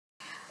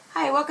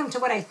Hi, welcome to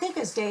what I think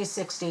is day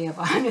 60 of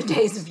 100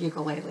 Days of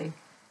Ukulele.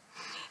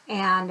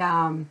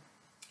 And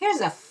here's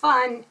a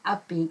fun,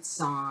 upbeat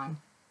song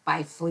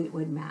by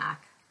Fleetwood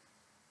Mac.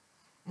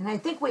 And I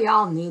think we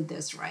all need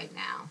this right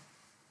now.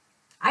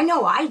 I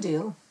know I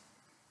do.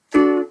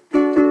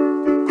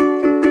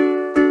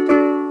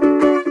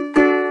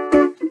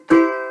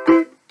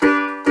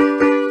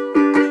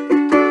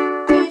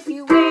 If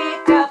you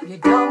wake up, you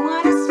don't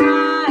want to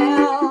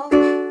smile.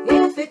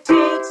 If it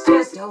takes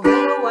just a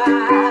little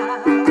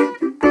while,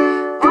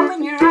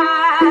 open your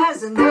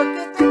eyes and look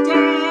at the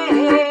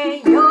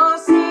day. You'll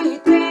see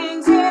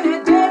things in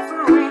a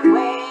different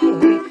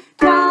way.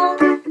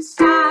 Don't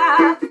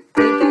stop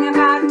thinking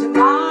about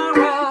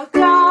tomorrow.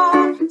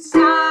 Don't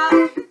stop,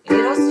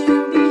 it'll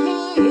soon be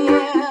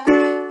here.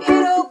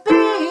 It'll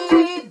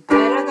be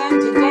better than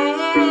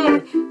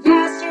today.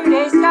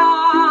 Yesterday's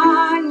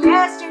gone,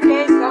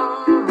 yesterday's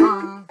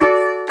gone.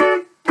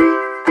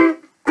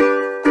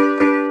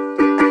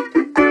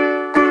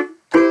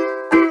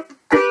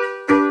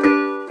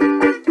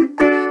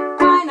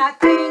 Why not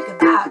think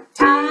about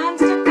times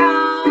to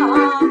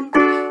come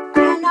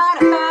and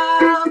not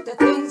about the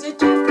things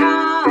that you've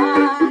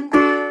done?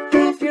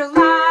 If your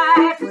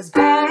life was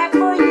bad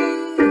for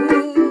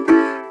you,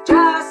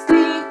 just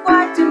think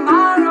what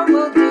tomorrow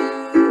will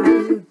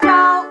do.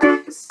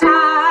 Don't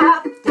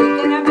stop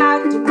thinking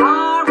about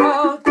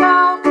tomorrow.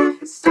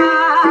 Don't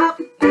stop,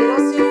 it'll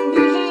soon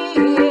be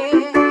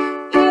here.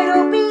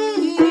 It'll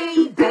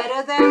be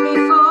better than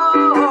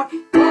before.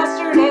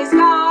 Yesterday's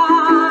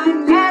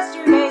gone,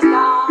 yesterday's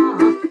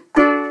gone.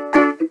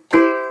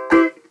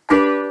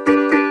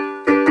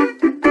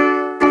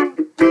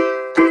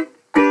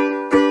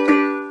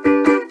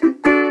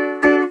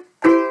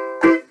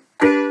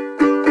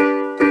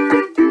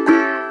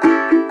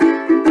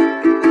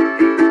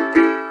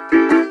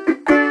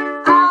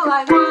 All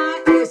I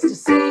want is to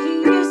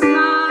see you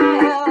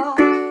smile.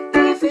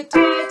 If it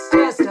takes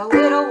just a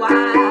little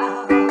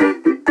while.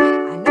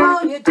 I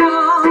know you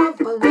don't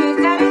believe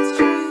that it's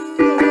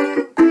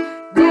true.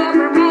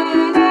 Never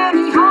meant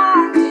any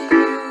harm to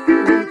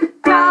you.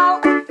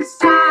 Don't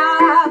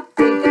stop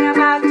thinking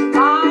about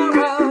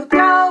tomorrow.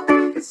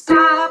 Don't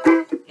stop,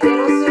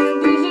 it'll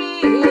soon be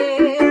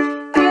here.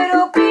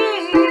 It'll be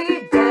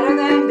better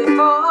than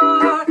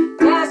before.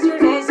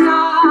 Yesterday's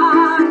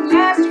gone,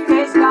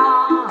 yesterday's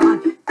gone.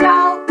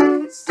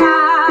 Don't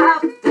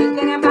stop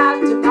thinking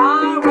about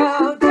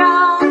tomorrow.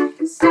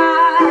 Don't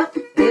stop,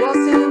 it'll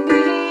soon be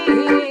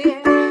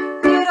here.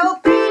 It'll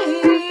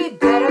be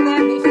better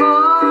than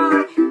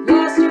before.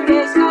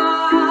 Yesterday's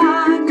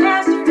gone,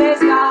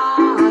 yesterday's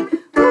gone.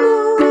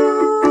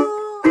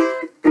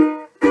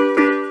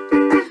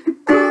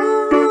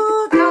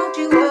 Ooh, don't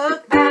you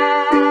look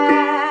back.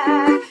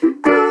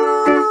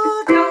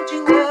 Ooh, don't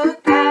you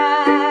look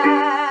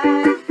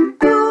back.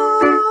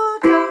 Ooh,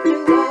 don't you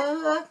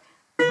look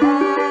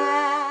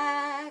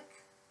back.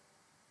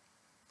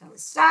 Don't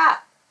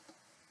stop.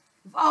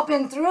 We've all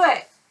been through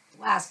it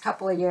the last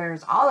couple of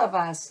years. All of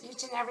us,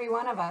 each and every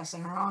one of us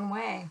in our own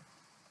way.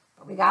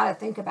 But we got to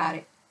think about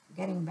it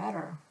getting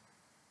better.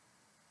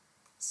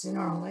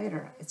 Sooner or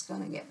later, it's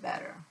going to get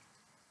better.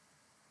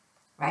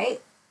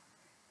 Right?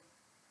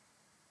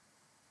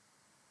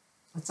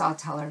 Let's all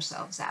tell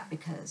ourselves that,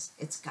 because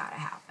it's got to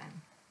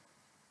happen.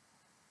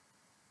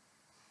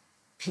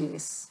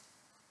 Peace.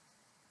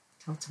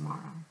 Till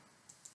tomorrow.